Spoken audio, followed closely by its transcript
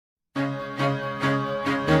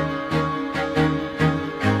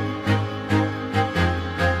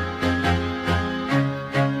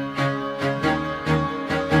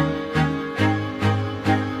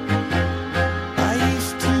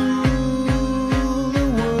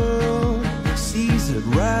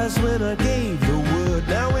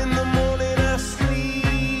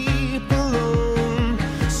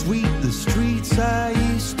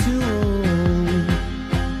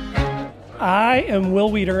am Will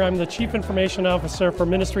Weider. I'm the Chief Information Officer for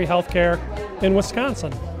Ministry Healthcare in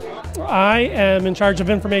Wisconsin. I am in charge of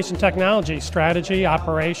information technology, strategy,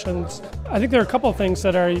 operations. I think there are a couple of things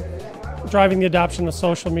that are driving the adoption of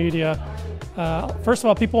social media. First of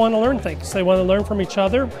all, people want to learn things. They want to learn from each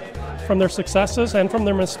other, from their successes and from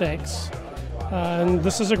their mistakes. And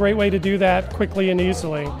this is a great way to do that quickly and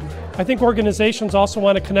easily. I think organizations also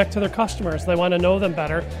want to connect to their customers. They want to know them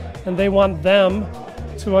better, and they want them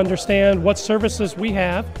to understand what services we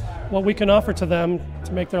have, what we can offer to them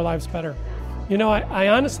to make their lives better. You know, I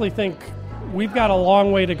honestly think we've got a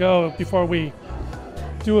long way to go before we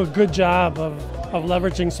do a good job of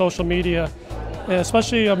leveraging social media,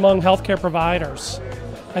 especially among healthcare providers.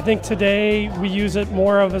 I think today we use it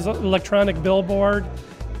more of as an electronic billboard.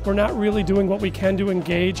 We're not really doing what we can to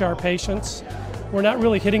engage our patients. We're not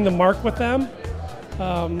really hitting the mark with them.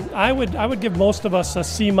 I would give most of us a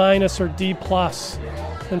C- or D+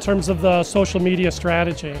 in terms of the social media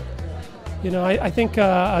strategy. You know, I think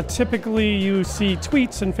typically you see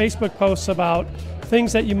tweets and Facebook posts about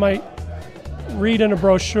things that you might read in a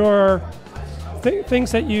brochure,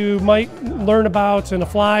 things that you might learn about in a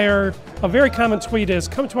flyer. A very common tweet is,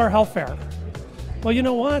 "Come to our health fair." Well, you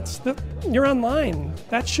know what? You're online.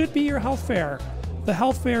 That should be your health fair. The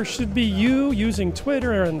health fair should be you using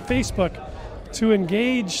Twitter and Facebook to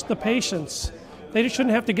engage the patients. They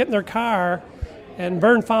shouldn't have to get in their car and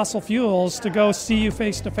burn fossil fuels to go see you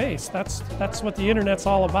face to face. That's what the internet's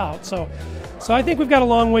all about. So I think we've got a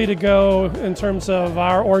long way to go in terms of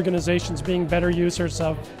our organizations being better users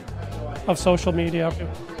of social media.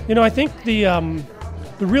 You know, I think the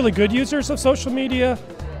really good users of social media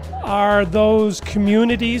are those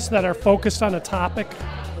communities that are focused on a topic.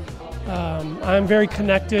 I'm very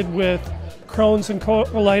connected with Crohn's and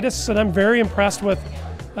colitis, and I'm very impressed with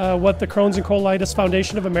what the Crohn's and Colitis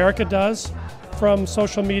Foundation of America does from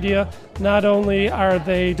social media. Not only are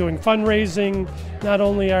they doing fundraising, not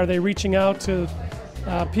only are they reaching out to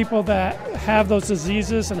people that have those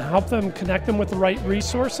diseases and help them connect them with the right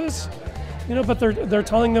resources, you know, but they're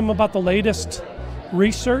telling them about the latest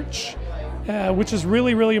research, which is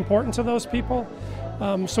really, really important to those people.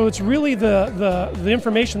 So it's really the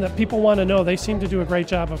information that people want to know. They seem to do a great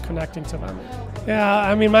job of connecting to them. Yeah,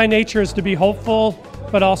 I mean, my nature is to be hopeful,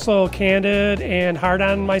 but also candid and hard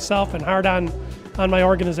on myself and hard on my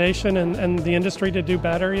organization and the industry to do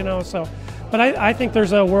better, you know. So, but I think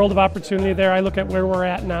there's a world of opportunity there. I look at where we're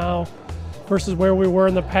at now versus where we were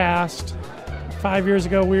in the past. 5 years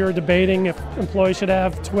ago, we were debating if employees should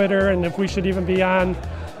have Twitter and if we should even be on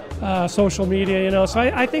social media, you know. So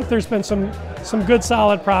I think there's been some good,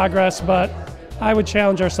 solid progress, but I would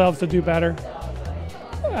challenge ourselves to do better.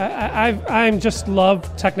 I just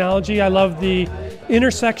love technology. I love the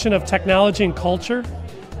intersection of technology and culture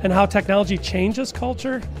and how technology changes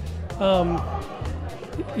culture.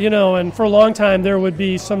 You know, and for a long time there would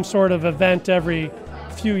be some sort of event every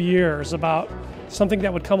few years about something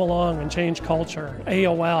that would come along and change culture,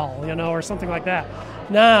 AOL, you know, or something like that.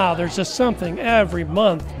 Now there's just something every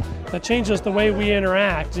month that changes the way we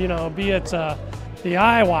interact, you know, be it the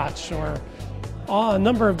iWatch or a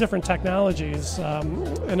number of different technologies.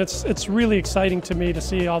 And it's really exciting to me to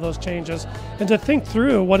see all those changes and to think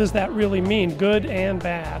through what does that really mean, good and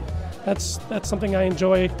bad. That's something I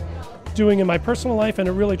enjoy doing in my personal life, and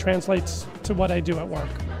it really translates to what I do at work.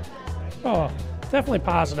 Oh, definitely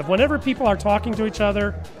positive. Whenever people are talking to each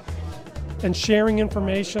other and sharing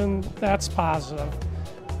information, that's positive.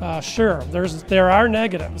 Sure, there are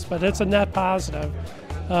negatives, but it's a net positive.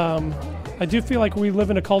 I do feel like we live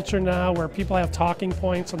in a culture now where people have talking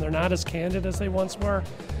points and they're not as candid as they once were.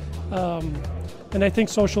 And I think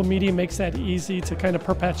social media makes that easy to kind of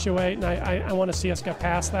perpetuate, and I want to see us get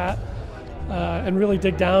past that and really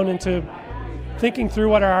dig down into thinking through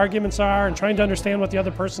what our arguments are and trying to understand what the other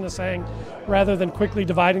person is saying rather than quickly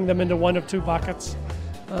dividing them into one of two buckets.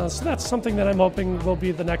 So that's something that I'm hoping will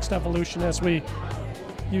be the next evolution as we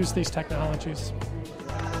use these technologies.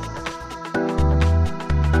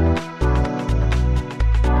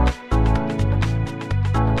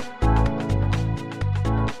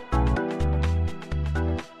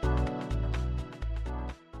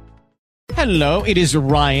 Hello, it is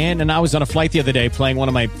Ryan, and I was on a flight the other day playing one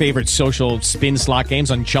of my favorite social spin slot games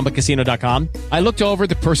on ChumbaCasino.com. I looked over at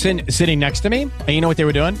the person sitting next to me, and you know what they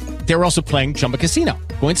were doing? They were also playing Chumba Casino.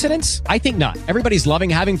 Coincidence? I think not. Everybody's loving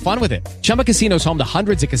having fun with it. Chumba Casino is home to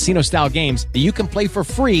hundreds of casino-style games that you can play for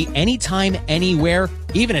free anytime, anywhere,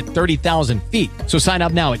 even at 30,000 feet. So sign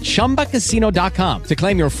up now at ChumbaCasino.com to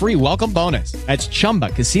claim your free welcome bonus. That's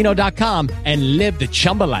ChumbaCasino.com and live the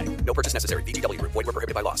Chumba life. No purchase necessary. VGW. Void where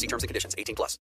prohibited by law. See terms and conditions. 18+.